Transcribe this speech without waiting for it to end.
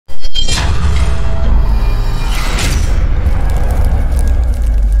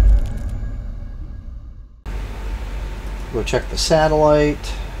Go check the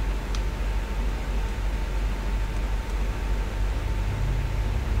satellite.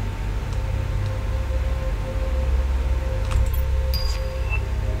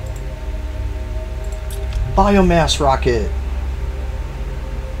 Biomass rocket.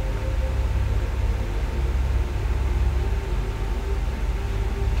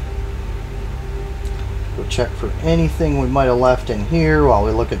 Go check for anything we might have left in here while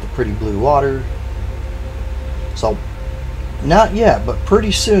we look at the pretty blue water. So, not yet, but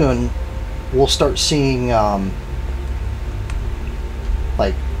pretty soon we'll start seeing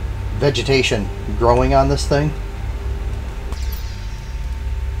like vegetation growing on this thing.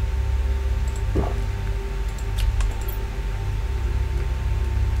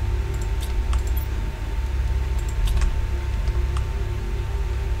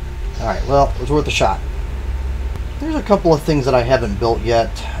 Alright, well, it was worth a shot. There's a couple of things that I haven't built yet.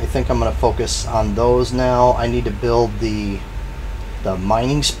 I think I'm going to focus on those now. I need to build the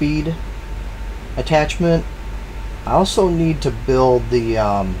mining speed attachment. I also need to build the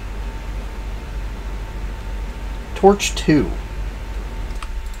torch 2.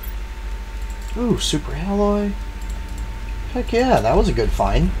 Ooh, super alloy. Heck yeah, that was a good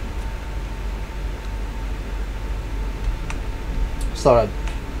find. Just thought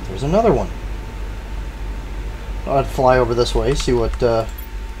there's another one. Thought I'd fly over this way, see what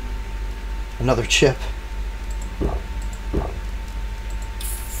another chip.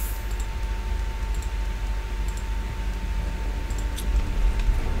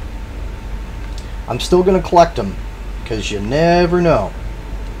 I'm still gonna collect them because you never know.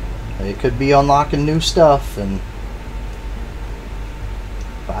 They could be unlocking new stuff, and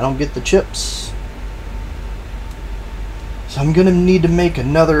if I don't get the chips, so I'm gonna need to make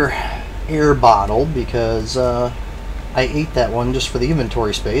another air bottle because I ate that one just for the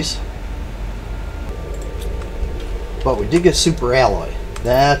inventory space. But we did get super alloy.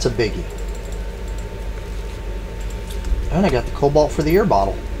 That's a biggie. And I got the cobalt for the air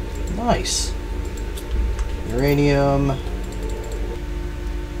bottle. Nice. Uranium.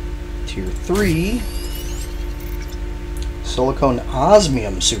 Tier 3. Silicone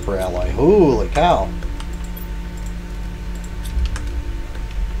osmium super alloy. Holy cow.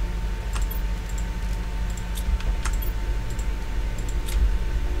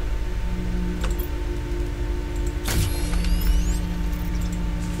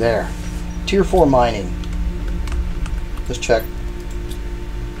 There. Tier 4 mining. Just check.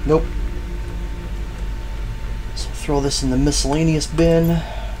 Nope. So throw this in the miscellaneous bin.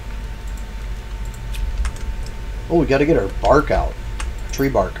 Oh, we gotta get our bark out. Tree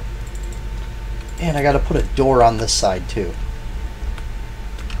bark. And I gotta put a door on this side too.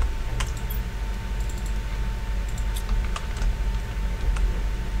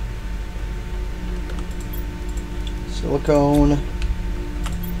 Silicone.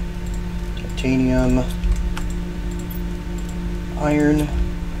 Titanium, iron.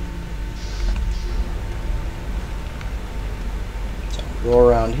 So go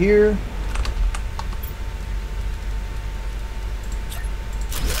around here.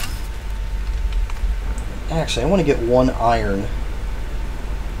 Actually, I want to get one iron.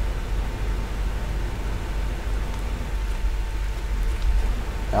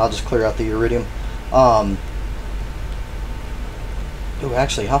 I'll just clear out the iridium. Oh,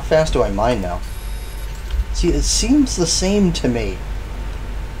 actually, how fast do I mine now? See, it seems the same to me.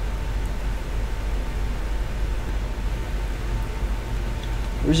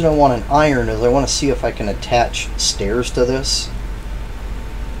 The reason I want an iron is I want to see if I can attach stairs to this.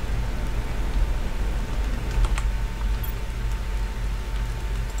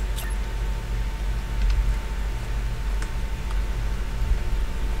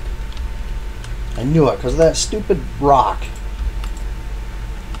 I knew it because of that stupid rock.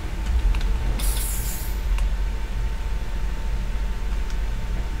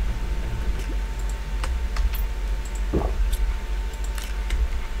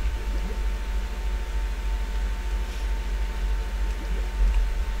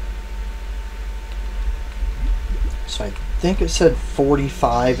 So I think it said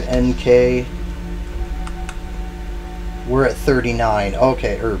 45 NK. We're at 39.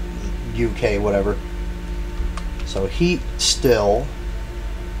 Okay, or UK, whatever. So heat still.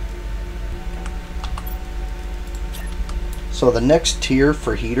 So the next tier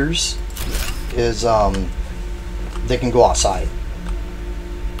for heaters is they can go outside.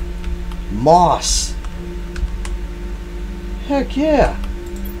 Moss. Heck yeah.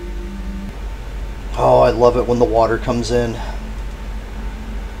 Oh, I love it when the water comes in.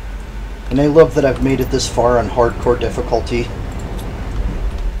 And I love that I've made it this far on hardcore difficulty.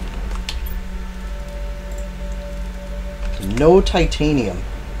 No titanium.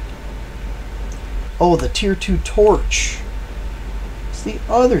 Oh, the tier 2 torch. It's the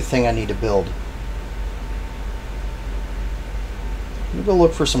other thing I need to build. I'm gonna go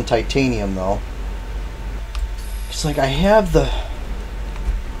look for some titanium though. It's like I have the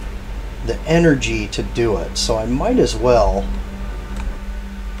energy to do it, so I might as well.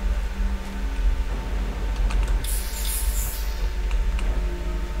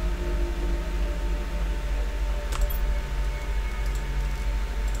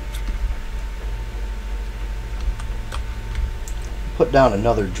 Put down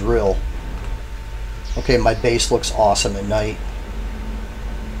another drill. Okay, my base looks awesome at night.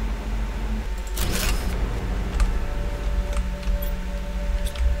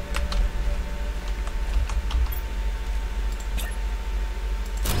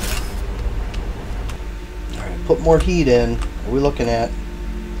 Alright, put more heat in. What are we looking at?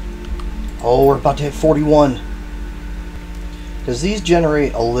 Oh, we're about to hit 41. Because these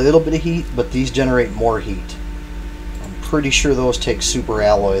generate a little bit of heat, but these generate more heat. Pretty sure those take super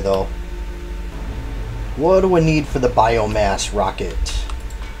alloy though. What do I need for the biomass rocket?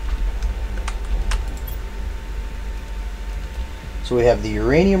 So we have the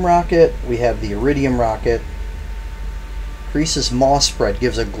uranium rocket, we have the iridium rocket. Increases moss spread,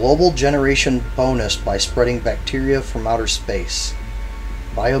 gives a global generation bonus by spreading bacteria from outer space.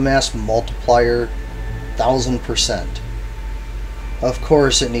 Biomass multiplier 1000%. Of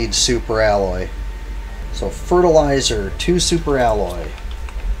course it needs super alloy. So fertilizer, 2 super alloy.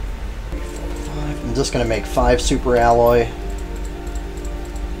 3, 4, 5. I'm just going to make 5 super alloy.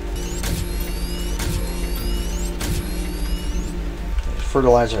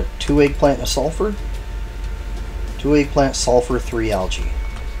 Fertilizer, 2 eggplant and a sulfur. 2 eggplant, sulfur, 3 algae.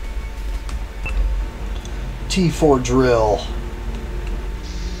 T4 drill.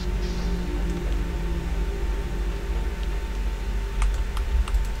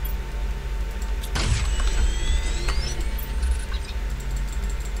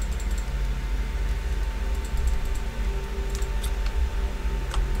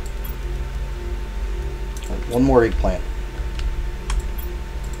 One more eggplant.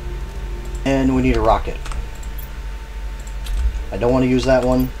 And we need a rocket. I don't want to use that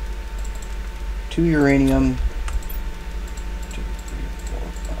one. 2 uranium. 2, 3,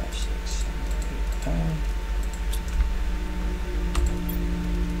 4, 5, 6, 7, 8, 9.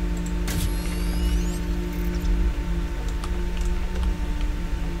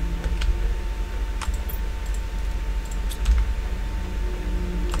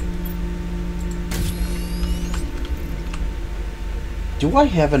 Do I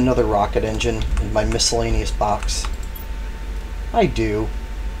have another rocket engine in my miscellaneous box? I do.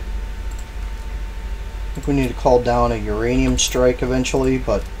 I think we need to call down a uranium strike eventually,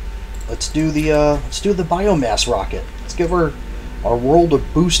 but let's do the biomass rocket. Let's give our world a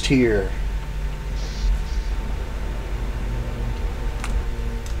boost here.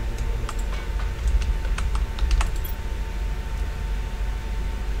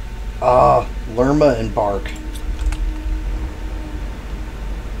 Lerma and bark.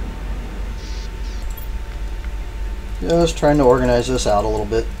 Just trying to organize this out a little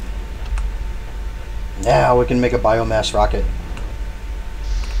bit. Now we can make a biomass rocket.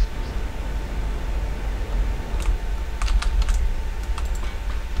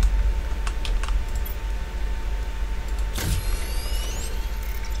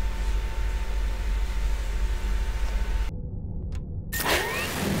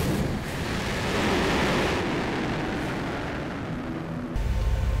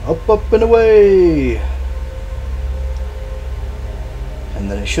 Up, up, and away! And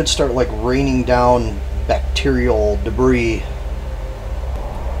then it should start like raining down bacterial debris.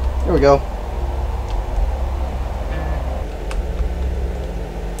 There we go.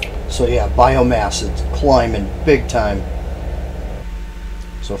 So yeah, biomass is climbing big time.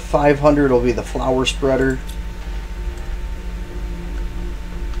 So 500 will be the flower spreader.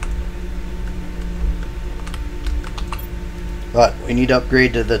 But we need to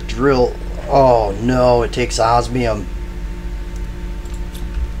upgrade to the drill. Oh no, it takes osmium.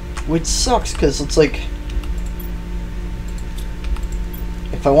 Which sucks because it's like,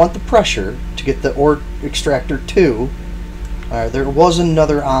 if I want the pressure to get the ore extractor 2, there was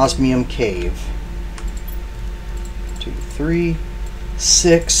another osmium cave. 2, 3,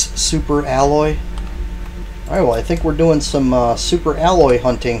 6 super alloy. Alright, well I think we're doing some super alloy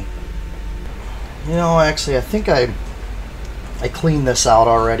hunting. You know, actually I think I cleaned this out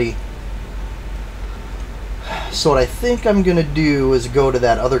already. So what I think I'm going to do is go to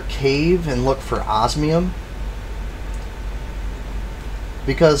that other cave and look for osmium.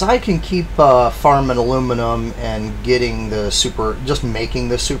 Because I can keep farming aluminum and getting the just making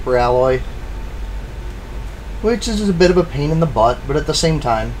the super alloy, which is a bit of a pain in the butt, but at the same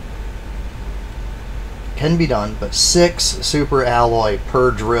time, can be done. But 6 super alloy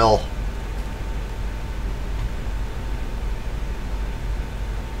per drill.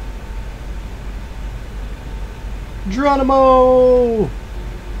 Geronimo!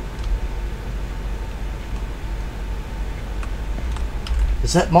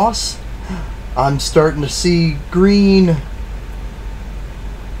 Is that moss? I'm starting to see green.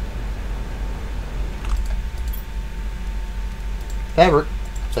 Fabric.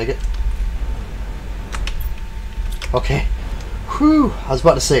 Take it. Okay. Whew. I was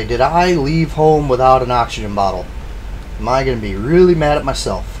about to say, did I leave home without an oxygen bottle? Am I going to be really mad at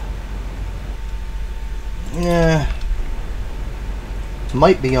myself? Yeah. It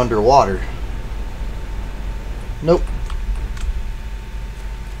might be underwater. Nope.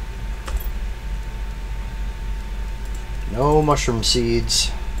 No mushroom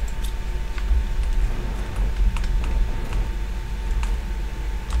seeds.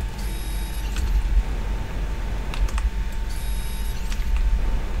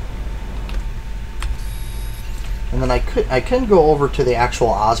 And then I can go over to the actual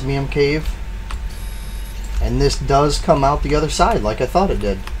osmium cave, and this does come out the other side like I thought it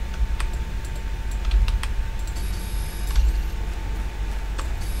did.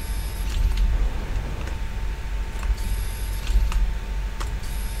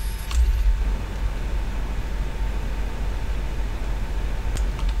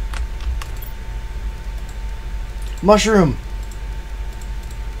 Mushroom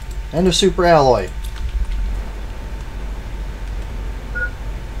and a super alloy.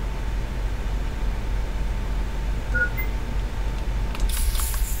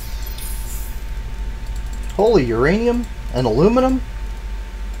 Holy uranium and aluminum?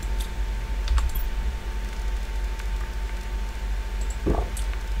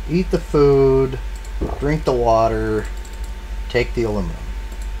 Eat the food, drink the water, take the aluminum,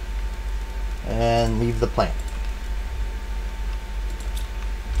 and leave the plant.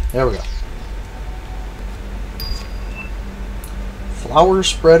 There we go. Flower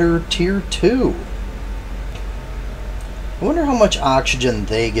spreader tier 2. I wonder how much oxygen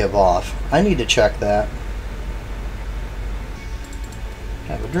they give off. I need to check that.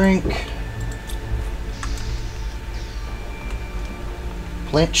 Have a drink.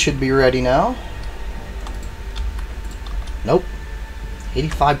 Plant should be ready now. Nope.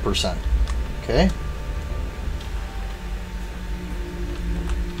 85%. Okay.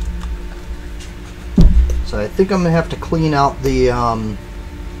 So I think I'm going to have to clean out the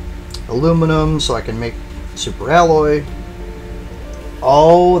aluminum so I can make super alloy.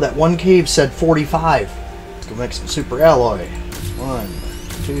 Oh, that one cave said 45. Let's go make some super alloy. 1,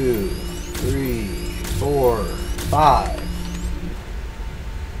 2, 3, 4, 5.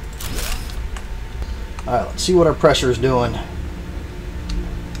 Alright, let's see what our pressure is doing.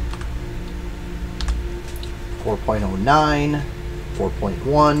 4.09,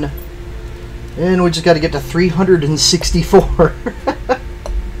 4.1. And we just got to get to 364.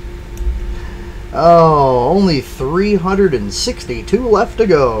 Oh, only 362 left to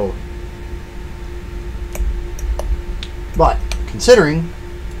go. But, considering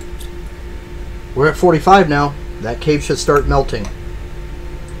we're at 45 now, that cave should start melting.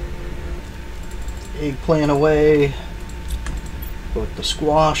 Eggplant away. Put the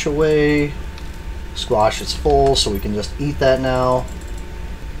squash away. Squash is full, so we can just eat that now.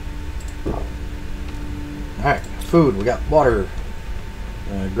 Alright, food. We got water.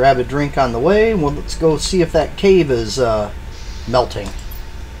 Grab a drink on the way. Well, let's go see if that cave is melting.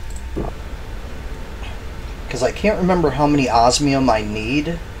 Because I can't remember how many osmium I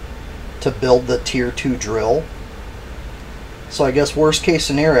need to build the tier 2 drill. So I guess worst case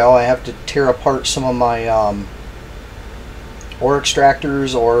scenario, I have to tear apart some of my ore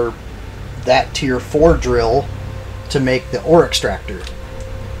extractors or that tier 4 drill to make the ore extractor.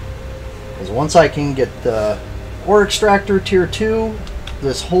 Because once I can get the ore extractor tier 2,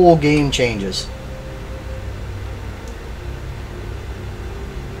 this whole game changes.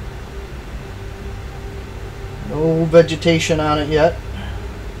 No vegetation on it yet.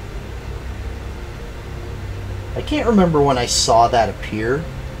 I can't remember when I saw that appear.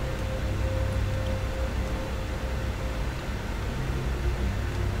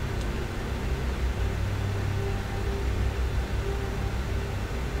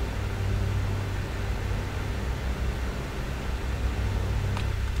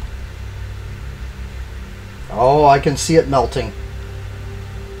 Oh, I can see it melting.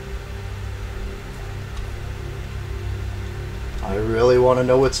 I really want to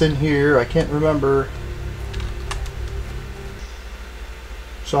know what's in here. I can't remember.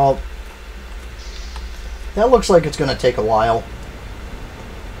 So, that looks like it's going to take a while.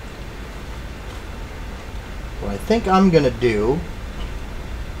 What I think I'm going to do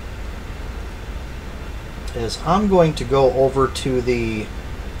is I'm going to go over to the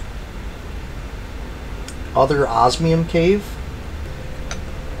other osmium cave.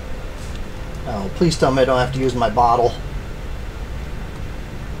 Oh, please tell me I don't have to use my bottle.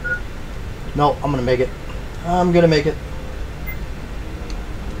 No, I'm going to make it. I'm going to make it.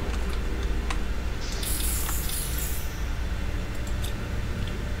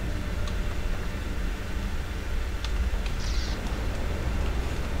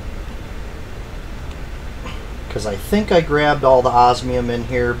 Because I think I grabbed all the osmium in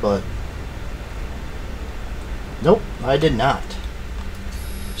here, but nope, I did not.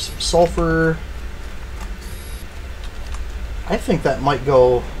 Some sulfur. I think that might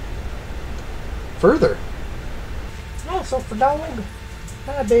go further. Oh, sulfur dog.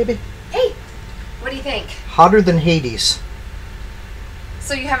 Hi, baby. Hey, what do you think? Hotter than Hades.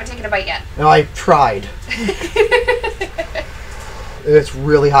 So you haven't taken a bite yet? No, I tried. It's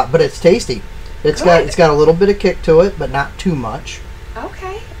really hot, but it's tasty. It's got a little bit of kick to it, but not too much.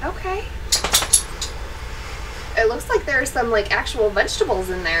 Okay, okay. It looks like there are some like actual vegetables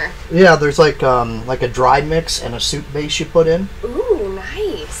in there. Yeah, there's like a dry mix and a soup base you put in. Ooh,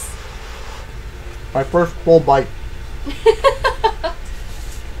 nice. My first full bite.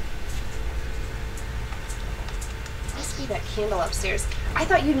 Must be that candle upstairs. I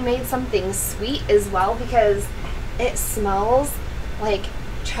thought you'd made something sweet as well because it smells like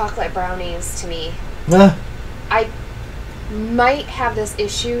chocolate brownies to me. I might have this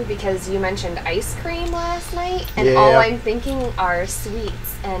issue because you mentioned ice cream last night, and all I'm thinking are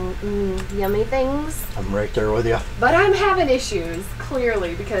sweets and yummy things. I'm right there with you. But I'm having issues,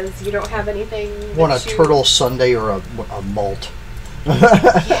 clearly, because you don't have anything. Want a turtle sundae or a malt?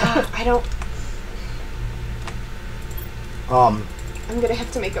 Yeah, I don't. I'm gonna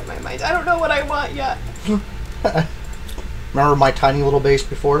have to make up my mind. I don't know what I want yet. Remember my tiny little base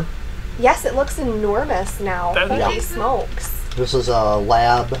before? Yes, it looks enormous now. Holy smokes. This is a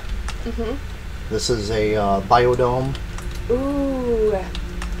lab. Mm-hmm. This is a biodome. Ooh.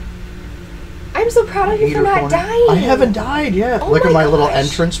 I'm so proud of you for not dying. I haven't died yet. Oh Look at my gosh. little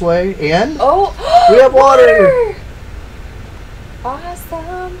entranceway. And we have water.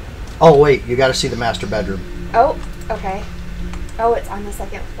 Awesome. Oh, wait. You got to see the master bedroom. Oh, okay. Oh, it's on the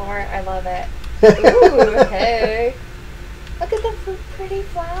second floor. I love it. Ooh, okay. Look at the pretty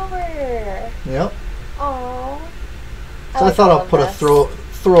flower. Yep. Aww. So I thought I'll put throw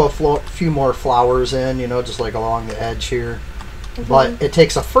a few more flowers in, you know, just like along the edge here. Mm-hmm. But it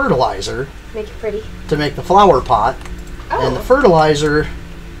takes a fertilizer. Make it pretty. To make the flower pot. Oh. And the fertilizer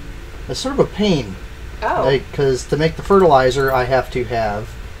is sort of a pain. Oh. Because to make the fertilizer, I have to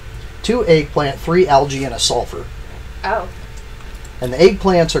have 2 eggplant, 3 algae, and a sulfur. Oh. And the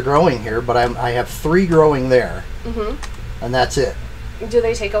eggplants are growing here, but I have 3 growing there. Mm-hmm. And that's it. Do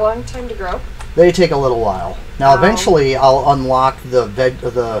they take a long time to grow? They take a little while. Now, eventually, I'll unlock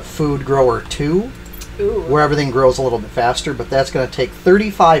the food grower 2, Ooh. where everything grows a little bit faster, but that's going to take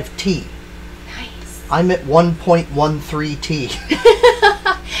 35 T. Nice. I'm at 1.13 T.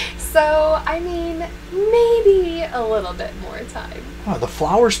 So, I mean, maybe a little bit more time. Oh, the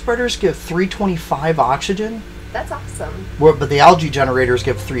flower spreaders give 325 oxygen. That's awesome. But the algae generators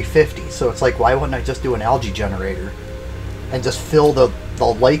give 350, so it's like, why wouldn't I just do an algae generator and just fill the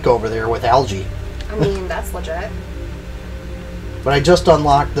lake over there with algae? I mean, that's legit. But I just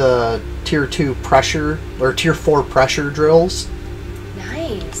unlocked the tier 2 pressure, or tier 4 pressure drills.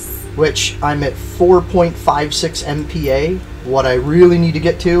 Nice. Which I'm at 4.56 MPa. What I really need to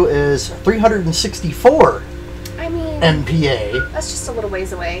get to is 364 MPa. That's just a little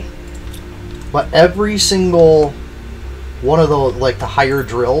ways away. But every single one of those, like the higher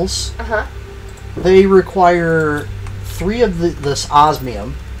drills, they require 3 of this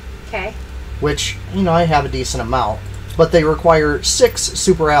osmium. Okay. Which, you know, I have a decent amount. But they require 6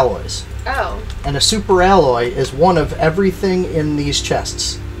 super alloys. Oh. And a super alloy is one of everything in these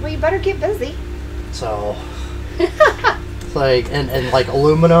chests. Well, you better get busy. So, it's like, and like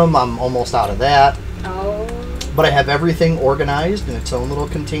aluminum, I'm almost out of that. Oh. But I have everything organized in its own little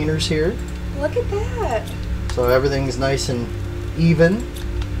containers here. Look at that. So everything's nice and even.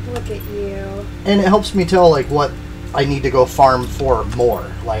 Look at you. And it helps me tell, like, what I need to go farm for more.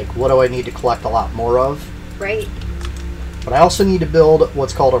 Like, what do I need to collect a lot more of? Right. But I also need to build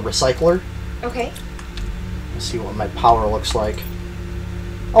what's called a recycler. Okay. Let's see what my power looks like.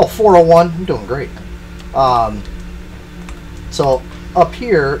 Oh, 401. I'm doing great. So up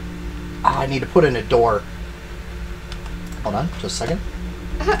here, I need to put in a door. Hold on, just a second.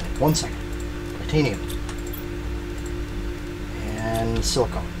 1 second. Titanium. And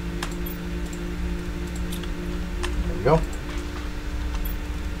silicone. There we go.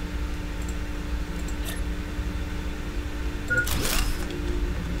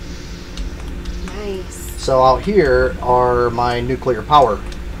 Nice. So out here are my nuclear power.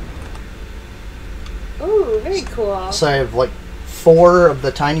 Ooh, very cool. So I have like 4 of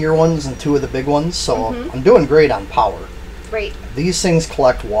the tinier ones and 2 of the big ones. So I'm doing great on power. Right. These things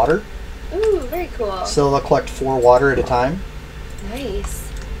collect water. Ooh, very cool. So they'll collect 4 water at a time. Nice.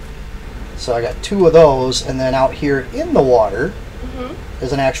 So I got 2 of those, and then out here in the water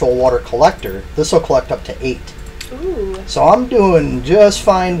is an actual water collector. This will collect up to 8. Ooh. So I'm doing just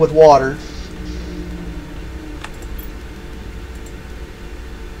fine with water.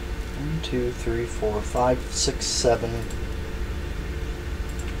 1, 2, 3, 4, 5, 6, 7,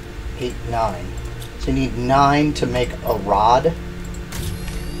 8, 9. So you need 9 to make a rod.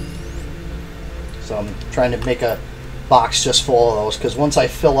 So I'm trying to make a box just full of those, because once I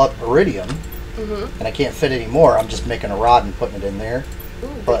fill up iridium and I can't fit any more, I'm just making a rod and putting it in there. Ooh,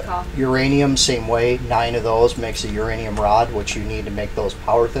 But cool. uranium, same way. 9 of those makes a uranium rod, which you need to make those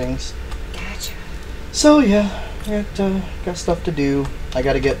power things. Gotcha. So yeah, got stuff to do. I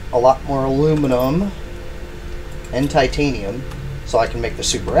got to get a lot more aluminum and titanium so I can make the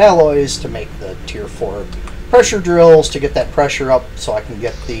super alloys, to make the tier 4 pressure drills, to get that pressure up so I can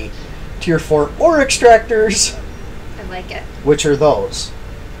get the tier 4 ore extractors. I like it. Which are those.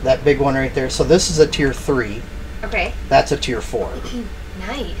 That big one right there. So this is a tier 3. Okay. That's a tier 4.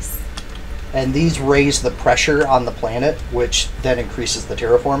 Nice. And these raise the pressure on the planet, which then increases the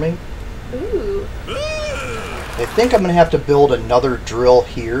terraforming. Ooh. I think I'm going to have to build another drill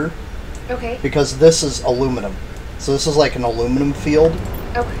here, Okay. because this is aluminum. So this is like an aluminum field.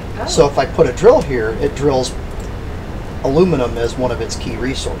 Okay. Oh. So if I put a drill here, it drills aluminum as one of its key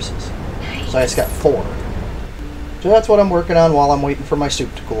resources. Nice. So I just got 4. So that's what I'm working on while I'm waiting for my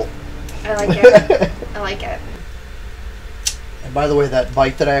soup to cool. I like it. I like it. And by the way, that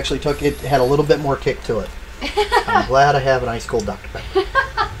bite that I actually took, it had a little bit more kick to it. I'm glad I have an ice cold Dr. Pepper.